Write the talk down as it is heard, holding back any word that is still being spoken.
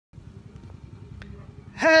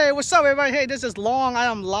Hey, what's up everybody? Hey, this is Long. I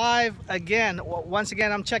am live again. Once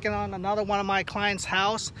again, I'm checking on another one of my clients'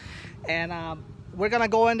 house, and we're gonna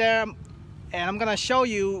go in there and I'm gonna show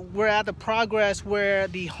you we're at the progress where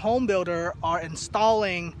the home builder are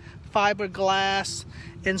installing fiberglass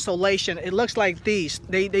insulation. It looks like these.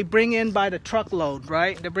 They bring in by the truckload,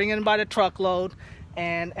 right? They bring in by the truckload,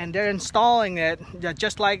 and they're installing it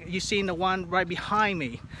just like you seen the one right behind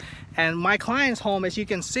me. And my client's home, as you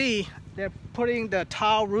can see, they're putting the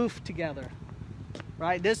tile roof together,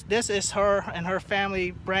 right? This is her and her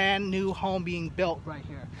family brand new home being built right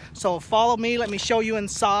here. So follow me, let me show you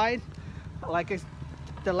inside.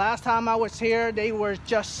 The last time I was here, they were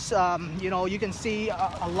just you know, you can see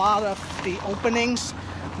a lot of the openings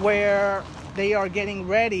where they are getting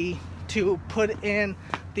ready to put in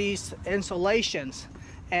these insulations.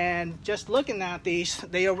 And just looking at these,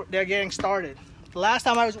 they're getting started. The last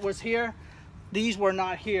time I was here, these were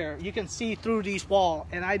not here. You can see through these walls,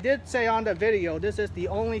 and I did say on the video this is the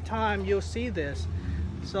only time you'll see this.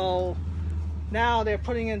 So now they're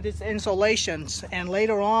putting in these insulations, and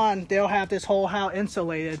later on they'll have this whole house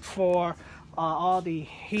insulated for all the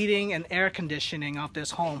heating and air conditioning of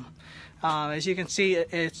this home. As you can see,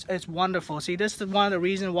 it's wonderful. See, this is one of the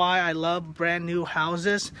reasons why I love brand new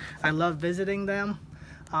houses. I love visiting them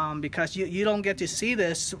because you don't get to see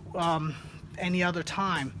this any other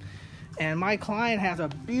time. And my client has a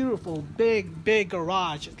beautiful big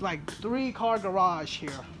garage. It's like 3-car garage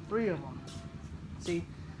here, 3 of them. See,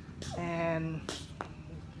 and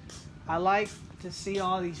I like to see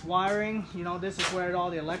all these wiring. You know, this is where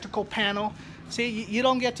all the electrical panel. See, you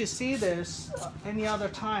don't get to see this any other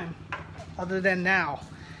time other than now.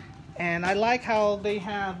 And I like how they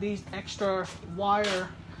have these extra wire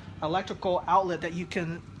electrical outlet that you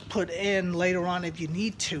can put in later on if you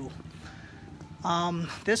need to.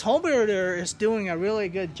 This home builder is doing a really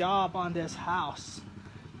good job on this house,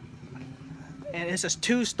 and it's a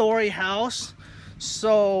 2-story house,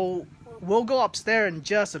 so we'll go upstairs in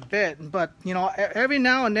just a bit. But you know, every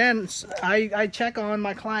now and then I check on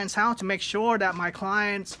my client's house to make sure that my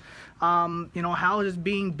client's you know, house is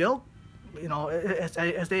being built, you know,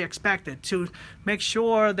 as they expected, to make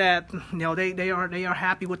sure that, you know, they are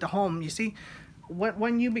happy with the home. You see,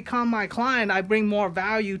 when you become my client, I bring more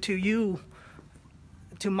value to you,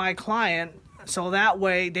 to my client, so that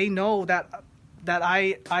way they know that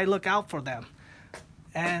I look out for them.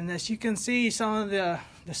 And as you can see, some of the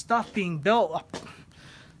stuff being built up,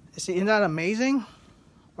 see, isn't that amazing,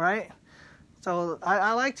 right? So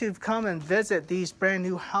I like to come and visit these brand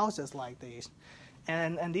new houses like these,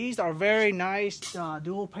 and these are very nice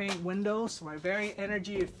dual pane windows, right? Very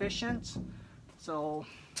energy efficient. So,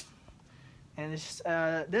 and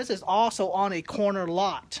this is also on a corner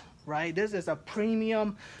lot, right? This is a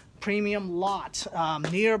premium lot.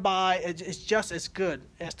 Nearby, it's just as good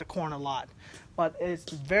as the corner lot, but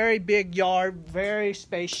it's very big yard, very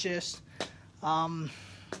spacious.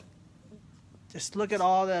 Just look at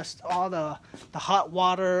all this, all the hot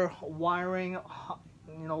water wiring,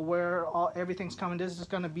 you know, where everything's coming. This is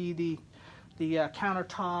going to be the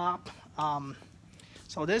countertop.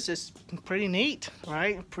 So this is pretty neat,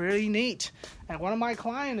 right? Pretty neat. And one of my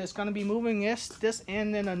clients is going to be moving this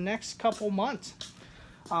in the next couple months.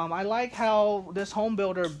 I like how this home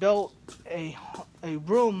builder built a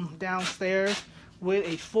room downstairs with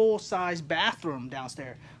a full-size bathroom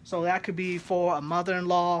downstairs. So that could be for a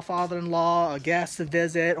mother-in-law, father-in-law, a guest to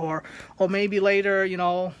visit, or maybe later, you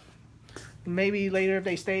know, maybe later if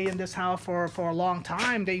they stay in this house for a long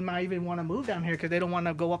time, they might even want to move down here because they don't want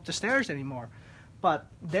to go up the stairs anymore. But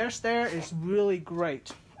their stair is really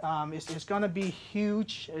great. It's going to be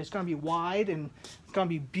huge. It's going to be wide, and it's going to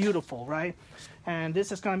be beautiful, right? And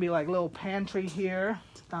this is going to be like a little pantry here,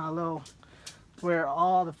 little where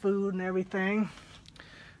all the food and everything.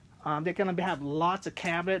 They're going to have lots of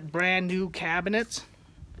brand new cabinets.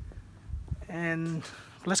 And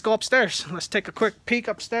let's go upstairs. Let's take a quick peek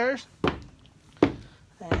upstairs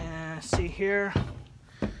and see here.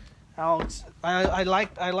 Oh, I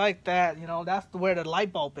like that, you know, that's where the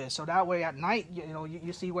light bulb is. So that way at night, you know,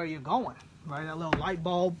 you see where you're going, right? That little light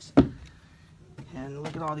bulbs. And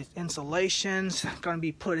look at all these insulations going to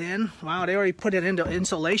be put in. Wow, they already put it into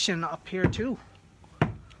insulation up here too.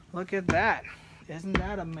 Look at that. Isn't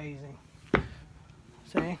that amazing?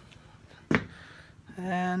 See?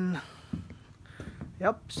 And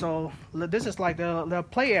yep, so this is like the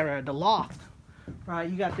play area, the loft. Right,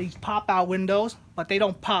 you got these pop-out windows, but they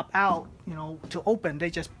don't pop out, you know, to open. They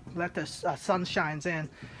just let the sun shines in,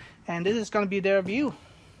 and this is going to be their view.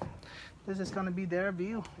 This is going to be their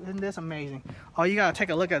view. Isn't this amazing? Oh, you got to take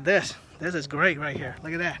a look at this. This is great right here.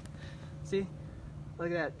 Look at that. See,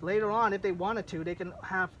 Look at that. Later on, if they wanted to, they can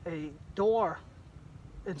have a door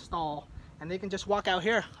installed, and they can just walk out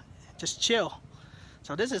here, just chill.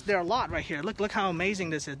 So this is their lot right here. Look how amazing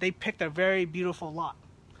this is. They picked a very beautiful lot.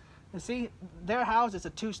 You see, their house is a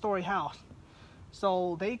 2-story house,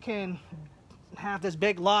 so they can have this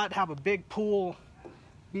big lot, have a big pool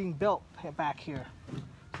being built back here.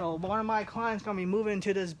 So one of my clients gonna be moving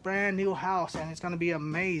into this brand new house, and it's gonna be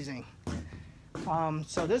amazing.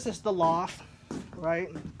 So this is the loft, right?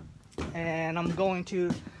 And I'm going to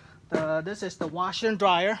this is the washer and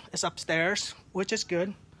dryer. It's upstairs, which is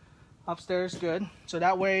good. Upstairs, good. So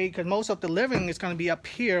that way, because most of the living is going to be up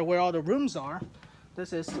here where all the rooms are.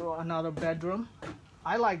 This is another bedroom.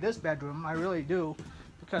 I like this bedroom, I really do,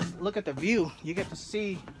 because look at the view. You get to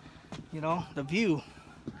see, you know, the view.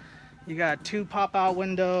 You got 2 pop-out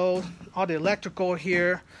windows, all the electrical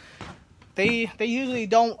here. They usually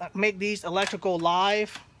don't make these electrical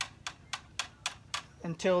live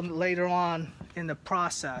until later on in the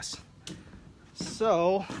process.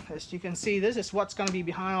 So as you can see, this is what's going to be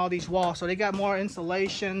behind all these walls. So they got more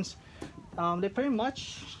insulations. They pretty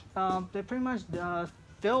much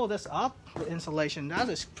fill this up with insulation. That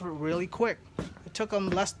is really quick. It took them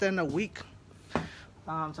less than a week.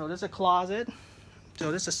 So there's a closet.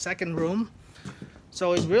 So this is a second room.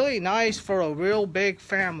 So it's really nice for a real big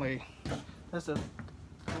family. This is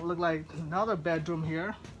look like another bedroom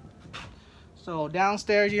here. So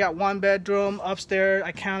downstairs you got 1 bedroom. Upstairs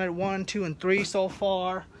I counted 1, 2, and 3 so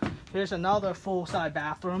far. Here's another full-size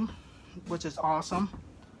bathroom, which is awesome,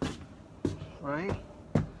 right?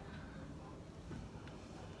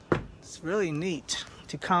 It's really neat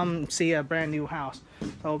to come see a brand new house.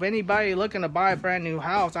 So if anybody looking to buy a brand new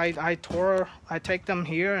house, I take them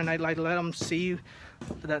here and I like let them see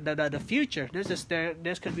the future.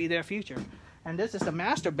 This could be their future. And this is the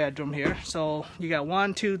master bedroom here. So you got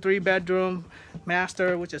 1, 2, 3 bedroom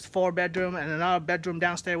master, which is 4 bedroom, and another bedroom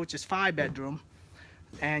downstairs, which is 5 bedroom.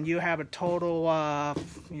 And you have a total of,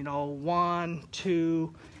 you know, 1,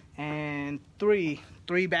 2, and 3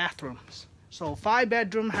 bathrooms. So 5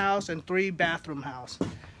 bedroom house and 3 bathroom house.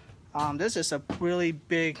 This is a really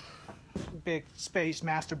big space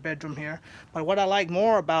master bedroom here. But what I like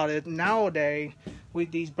more about it nowadays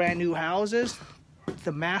with these brand new houses,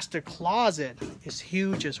 the master closet is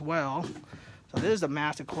huge as well. So this is the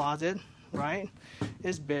master closet, right?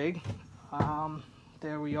 It's big.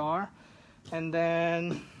 There we are. And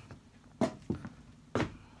then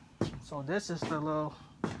so this is the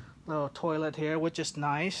little toilet here, which is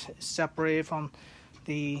nice. It's separated from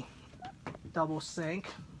the double sink,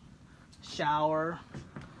 shower.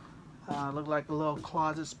 Look like a little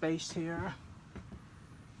closet space here.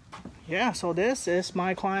 Yeah, so this is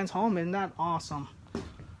my client's home. Isn't that awesome?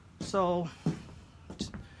 So,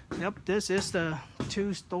 yep, this is the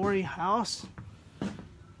 2-story house.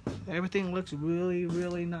 Everything looks really,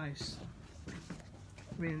 really nice.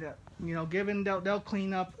 I mean, you know, given they'll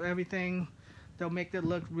clean up everything, they'll make it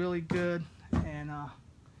look really good. And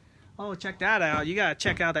oh, check that out! You gotta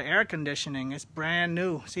check out the air conditioning. It's brand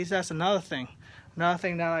new. See, that's another thing. Another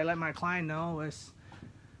thing that I let my client know is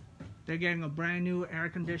they're getting a brand new air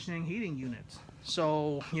conditioning heating units.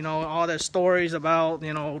 So, you know, all the stories about,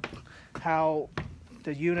 you know, how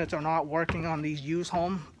the units are not working on these used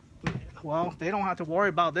homes, well, they don't have to worry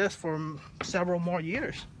about this for several more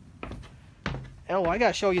years. Oh, I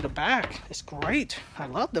gotta show you the back. It's great. I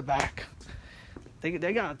love the back. They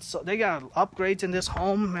got upgrades in this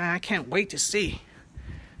home, man. I can't wait to see.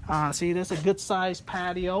 See, there's a good sized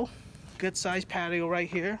patio. Good sized patio right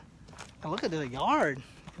here. And look at the yard.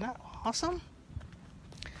 Isn't that awesome?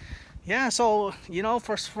 Yeah, so, you know,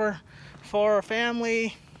 for a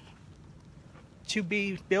family to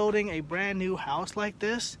be building a brand new house like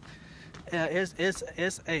this, is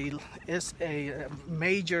a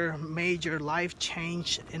major life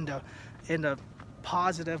change in the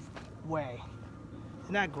positive way.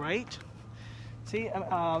 Isn't that great? See,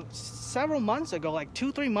 several months ago, like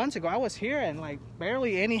 2-3 months ago, I was here and like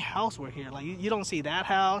barely any house were here. Like you don't see that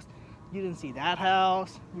house, you didn't see that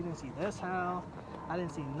house, you didn't see this house. I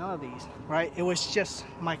didn't see none of these, right? It was just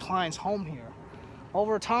my client's home here.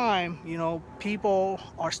 Over time, you know, people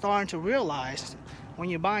are starting to realize when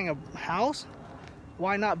you're buying a house,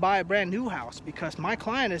 why not buy a brand new house? Because my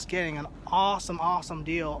client is getting an awesome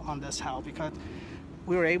deal on this house because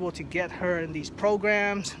we were able to get her in these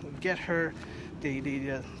programs, get her the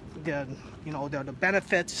you know, the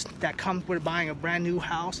benefits that comes with buying a brand new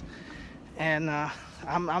house. And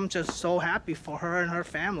I'm just so happy for her and her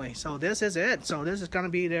family. So this is it. So this is going to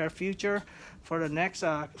be their future for the next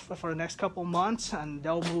couple months, and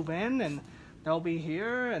they'll move in and they'll be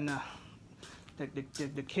here, and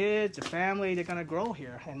the kids, the family, they're gonna grow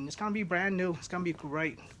here, and it's gonna be brand new. It's gonna be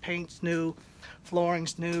great. Paint's new,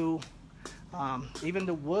 flooring's new, even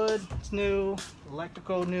the wood's new,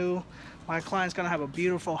 electrical new. My client's gonna have a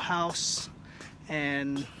beautiful house,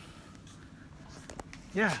 and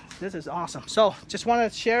yeah, this is awesome. So just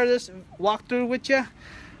want to share this walkthrough with you.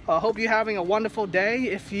 I hope you're having a wonderful day.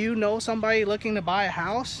 If you know somebody looking to buy a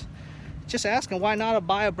house, just ask them why not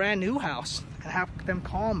buy a brand new house and have them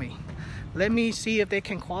call me. Let me see if they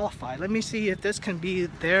can qualify. Let me see if this can be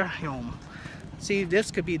their home. See if this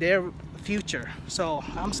could be their future. So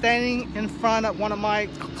I'm standing in front of one of my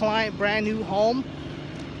client brand new home,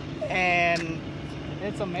 and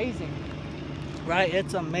it's amazing, right?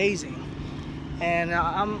 It's amazing. And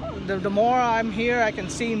the more I'm here, I can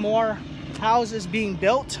see more houses being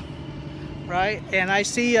built, right? And I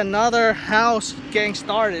see another house getting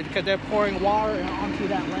started because they're pouring water onto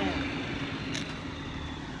that land.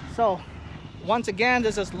 So once again,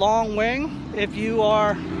 this is Long Wing. If you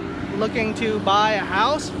are looking to buy a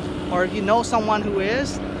house, or if you know someone who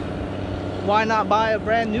is, why not buy a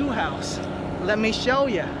brand new house? Let me show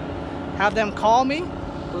you. Have them call me.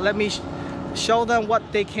 Let me show them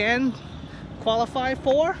what they can qualify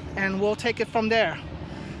for, and we'll take it from there.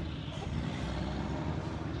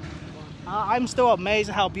 I'm still amazed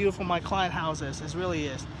at how beautiful my client house is. It really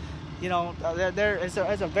is. You know,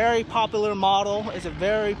 it's a very popular model. It's a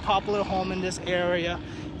very popular home in this area,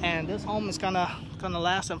 and this home is gonna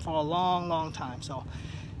last them for a long time. So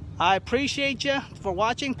I appreciate you for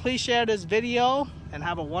watching. Please share this video and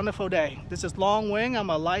have a wonderful day. This is Long Wing.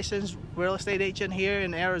 I'm a licensed real estate agent here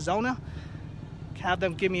in Arizona. Have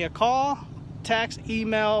them give me a call, text,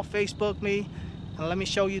 email, Facebook me, and let me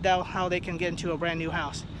show you how they can get into a brand new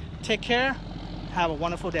house. Take care. Have a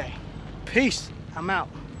wonderful day. Peace. I'm out.